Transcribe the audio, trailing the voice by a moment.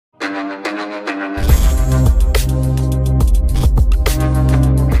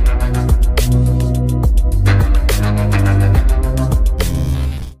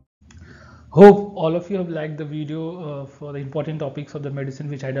all of you have liked the video for the important topics of the medicine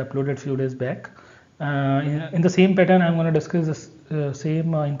which I had uploaded few days back. In the same pattern, I'm going to discuss the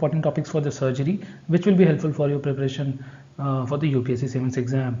same important topics for the surgery, which will be helpful for your preparation for the UPSC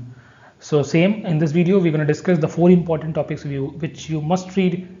exam. So same in this video, we're going to discuss the 4 important topics which you must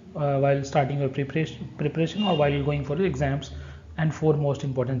read while starting your preparation or while you're going for the exams, and 4 most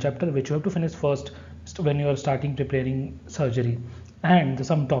important chapters which you have to finish first when you are starting preparing surgery, and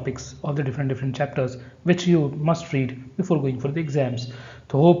some topics of the different chapters which you must read before going for the exams.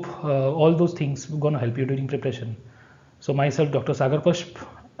 So hope all those things are going to help you during preparation. So myself, Dr. Sagar Pushp,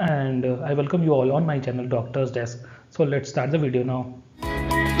 and I welcome you all on my channel Doctor's Desk. So let's start the video now.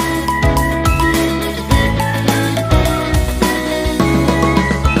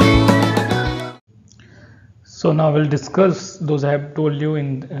 So now we'll discuss those I have told you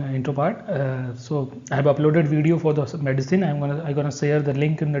in intro part. So I have uploaded video for the medicine. I'm gonna share the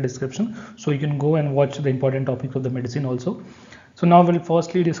link in the description, so you can go and watch the important topics of the medicine also. So now we'll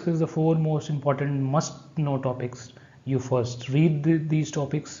firstly discuss the 4 most important must-know topics. You first read these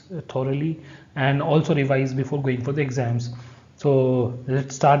topics thoroughly and also revise before going for the exams. So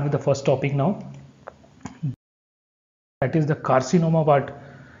let's start with the first topic now. That is the carcinoma part.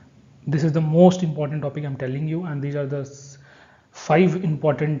 This is the most important topic I'm telling you, and these are the 5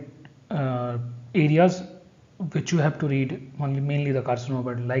 important areas which you have to read. Mainly the carcinoma,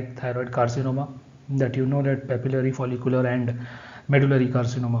 but like thyroid carcinoma, that you know, that papillary, follicular and medullary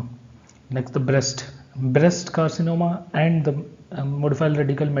carcinoma. Next, the breast carcinoma and the modified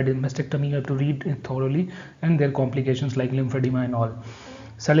radical mastectomy, you have to read it thoroughly, and their complications like lymphedema and all.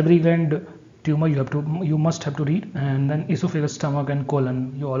 Salivary gland tumor, you must have to read, and then esophagus, stomach and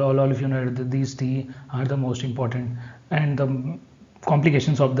colon. You all of you know that these 3 are the most important, and the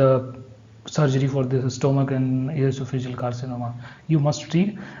complications of the surgery for the stomach and esophageal carcinoma you must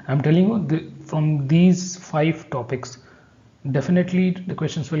read. I'm telling you, from these 5 topics definitely the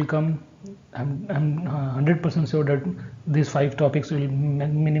questions will come. I'm 100% sure that these 5 topics will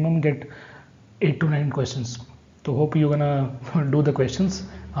minimum get 8 to 9 questions. So hope you're gonna do the questions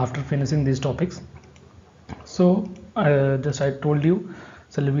after finishing these topics. So I told you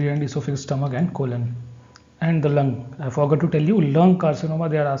salivary and esophagus, stomach and colon. And the lung, I forgot to tell you, lung carcinoma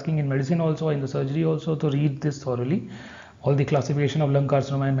they are asking in medicine also, in the surgery also, to read this thoroughly, all the classification of lung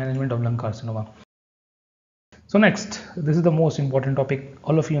carcinoma and management of lung carcinoma. So next, this is the most important topic.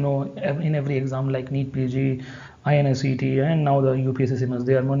 All of you know, in every exam like NEET PG, INSET and now the UPSCCMS,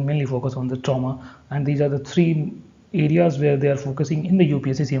 they are mainly focused on the trauma, and these are the 3 areas where they are focusing in the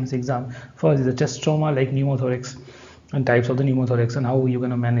UPSCCMS exam. First is the chest trauma like pneumothorax and types of the pneumothorax and how you're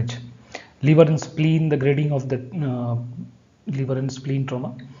going to manage. Liver and spleen, the grading of the liver and spleen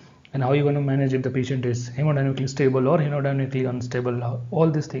trauma, and how you're going to manage if the patient is hemodynamically stable or hemodynamically unstable.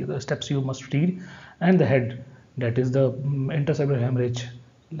 All these things, the steps you must read. And the head, that is the intracerebral hemorrhage,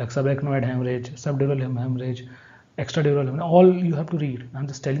 like subarachnoid hemorrhage, subdural hemorrhage, extradural hemorrhage, all you have to read. I'm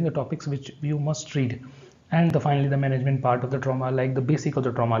just telling the topics which you must read. And finally the management part of the trauma, like the basic of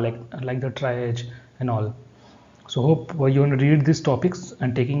the trauma, like the triage and all. So hope you're going to read these topics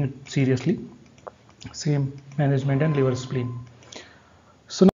and taking it seriously. Same management and liver spleen.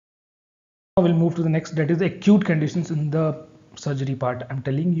 So now we'll move to the next, that is the acute conditions in the surgery part. I'm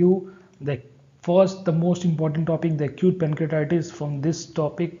telling you the first, the most important topic, the acute pancreatitis. From this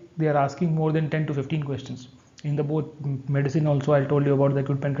topic they are asking more than 10 to 15 questions. In the both medicine also I told you about the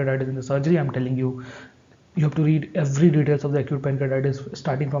acute pancreatitis. In the surgery I'm telling you, you have to read every details of the acute pancreatitis,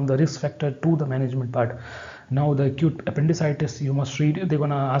 starting from the risk factor to the management part. Now the acute appendicitis you must read. They're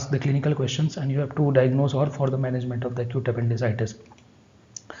gonna ask the clinical questions and you have to diagnose or for the management of the acute appendicitis.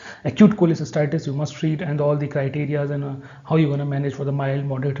 Acute cholecystitis you must read, and all the criteria and how you're going to manage for the mild,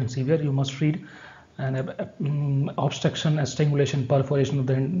 moderate and severe you must read. And obstruction, strangulation, perforation of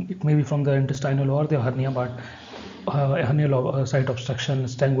the, it may be from the intestinal or the hernia part, hernial site obstruction,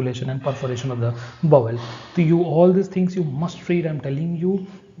 strangulation and perforation of the bowel. So you, all these things you must read. I'm telling you,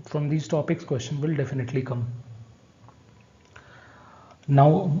 from these topics question will definitely come.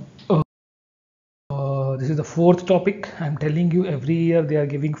 Now this is the 4th topic. I'm telling you, every year they are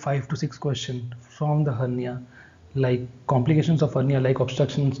giving 5 to 6 questions from the hernia, like complications of hernia, like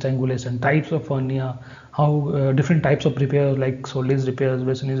obstruction, strangulation, types of hernia, how different types of repairs like Solis repairs,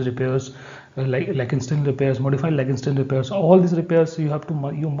 Vesini's repairs, like Langston repairs, modified Langston repairs. All these repairs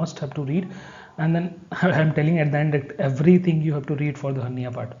you must have to read. And then I'm telling at the end that everything you have to read for the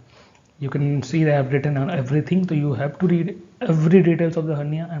hernia part. You can see they have written on everything, so you have to read every details of the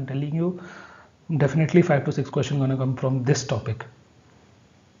hernia. I'm telling you, definitely 5 to 6 questions going to come from this topic.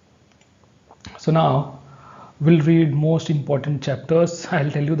 So now We'll read most important chapters.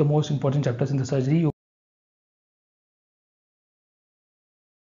 I'll tell you the most important chapters in the surgery you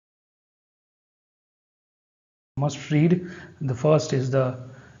must read. The first is the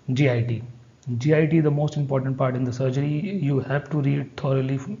GIT. GIT, the most important part in the surgery. You have to read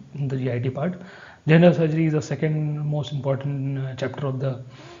thoroughly the GIT part. General surgery is the second most important chapter of the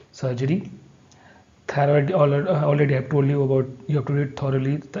surgery. Thyroid, already I have told you about, you have to read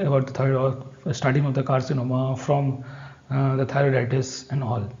thoroughly about the thyroid, starting of the carcinoma, from the thyroiditis and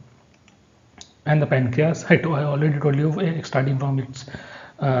all. And the pancreas, I already told you, starting from its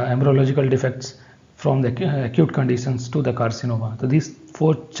embryological defects, from the acute conditions to the carcinoma. So these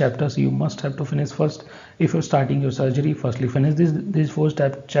 4 chapters you must have to finish first. If you're starting your surgery, firstly finish these 4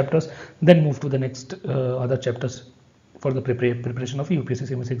 chapters, then move to the next other chapters for the preparation of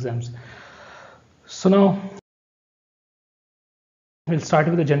UPSCCMS exams. So now we'll start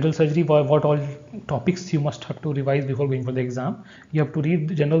with the general surgery. What all topics you must have to revise before going for the exam. You have to read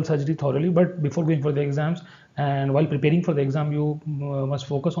the general surgery thoroughly, but before going for the exams and while preparing for the exam, you must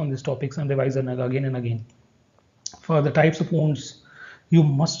focus on these topics and revise them again and again. For the types of wounds, you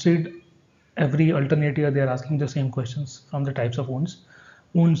must read every alternate year. They are asking the same questions from the types of wound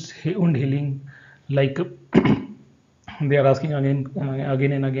healing, like they are asking again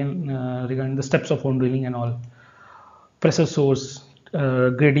and again regarding the steps of wound healing and all. Pressure source,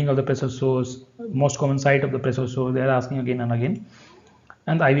 grading of the pressure source, most common site of the pressure source, they are asking again and again.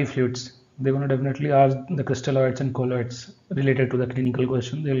 And the IV fluids, they're going to definitely ask the crystalloids and colloids related to the clinical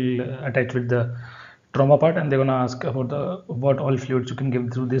question. They'll attach with the trauma part, and they're going to ask about the what all fluids you can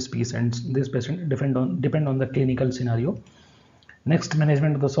give through this piece, and this patient depend on the clinical scenario. Next,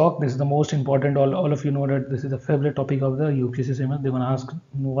 management of the shock. This is the most important. All of you know that this is the favorite topic of the UPSCCMS. They're going to ask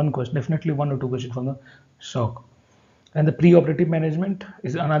one question, definitely 1 or 2 questions from the shock. And the pre-operative management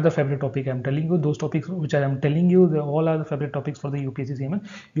is another favorite topic. I'm telling you, those topics which I am telling you, they all are the favorite topics for the UPSCCMS.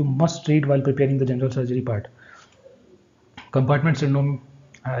 You must read while preparing the general surgery part. Compartment syndrome,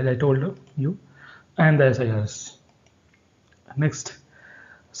 as I told you, and the SIRs. Next,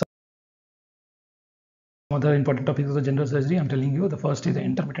 some other important topics of the general surgery I'm telling you. The first is the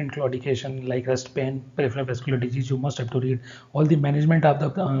intermittent claudication, like rest pain, peripheral vascular disease. You must have to read all the management of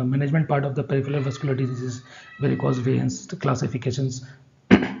the management part of the peripheral vascular diseases, varicose veins, classifications.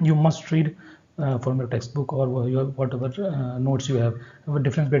 You must read from your textbook or your whatever notes you have.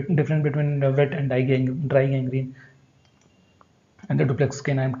 Difference between wet and dry gangrene and the duplex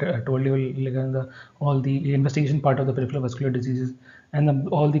skin. I told you all the investigation part of the peripheral vascular diseases, and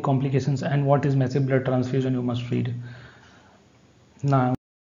all the complications and what is massive blood transfusion you must read. Now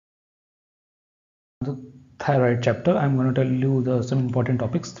the thyroid chapter, I'm going to tell you some important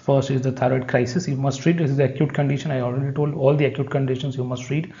topics. First is the thyroid crisis. You must read. This is the acute condition. I already told all the acute conditions you must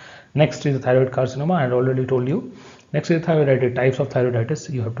read. Next is the thyroid carcinoma. I already told you. Next is thyroiditis, types of thyroiditis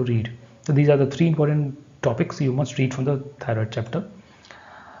you have to read. So these are the 3 important topics you must read from the thyroid chapter.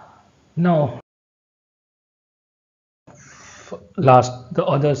 Now last, the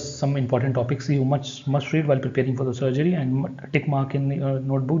others, some important topics you must read while preparing for the surgery, and tick mark in your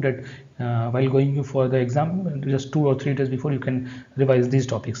notebook that while going for the exam, just 2 or 3 days before, you can revise these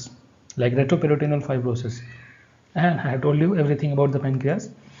topics, like retroperitoneal fibrosis. And I have told you everything about the pancreas,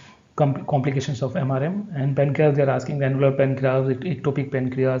 complications of MRM. And pancreas, they are asking the annular pancreas, ectopic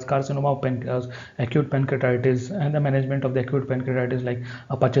pancreas, carcinoma of pancreas, acute pancreatitis, and the management of the acute pancreatitis, like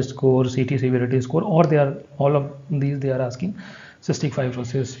Apache score, CT severity score, or they are all of these they are asking. Cystic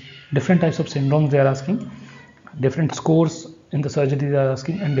fibrosis, different types of syndromes they are asking, different scores in the surgery they are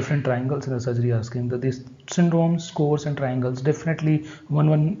asking, and different triangles in the surgery asking. These syndromes, scores, and triangles, definitely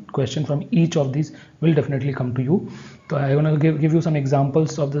one question from each of these will definitely come to you. So I want to give you some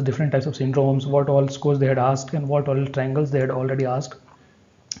examples of the different types of syndromes, what all scores they had asked, and what all triangles they had already asked.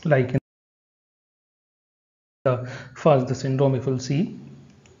 Like in the first, the syndrome, if you'll see,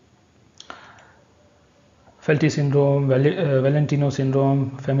 Felty syndrome, Valentino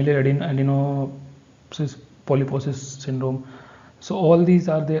syndrome, familial adenosis polyposis syndrome. So all these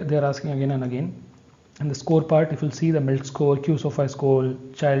are they're asking again and again. And the score part, if you'll see, the MELT score, Q-SOFI score,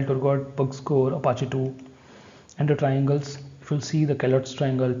 Child Turgot Pug score, Apache 2, and the triangles, if you'll see, the Kellogg's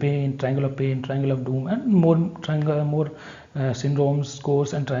triangle, pain, triangle of doom, and more syndromes,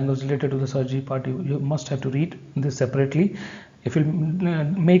 scores, and triangles related to the surgery part. You must have to read this separately. If you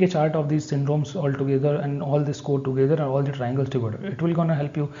make a chart of these syndromes all together and all the score together and all the triangles together, it will gonna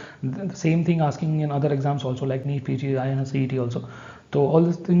help you. The same thing asking in other exams also, like NEET, PG, INS, CET also. So all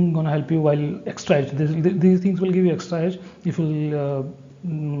this thing gonna help you while extra edge. These things will give you extra edge if you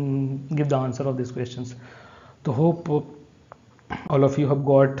give the answer of these questions. So hope all of you have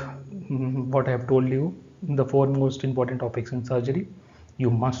got what I have told you. the 4 most important topics in surgery. You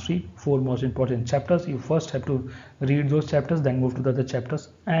must read 4 most important chapters. You first have to read those chapters, then move to the other chapters,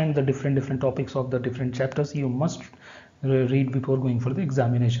 and the different topics of the different chapters you must read before going for the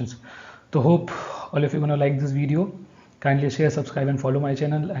examinations. So hope all of you gonna like this video. Kindly share, subscribe and follow my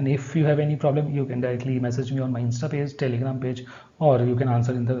channel, and if you have any problem you can directly message me on my Insta page, Telegram page, or you can ask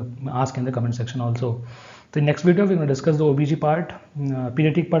in the comment section also. The next video we're going to discuss the OBG part,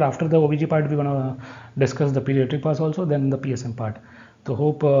 pediatric part. After the OBG part we're going to discuss the pediatric parts also, then the PSM part. So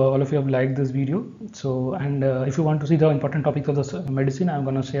hope all of you have liked this video. So, and if you want to see the important topics of the medicine, I'm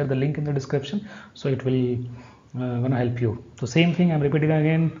going to share the link in the description, so it will going to help you. So same thing I'm repeating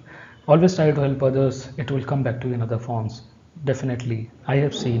again, always try to help others. It will come back to you in other forms. Definitely, I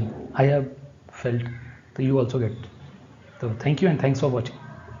have seen, I have felt, so you also get. So thank you and thanks for watching.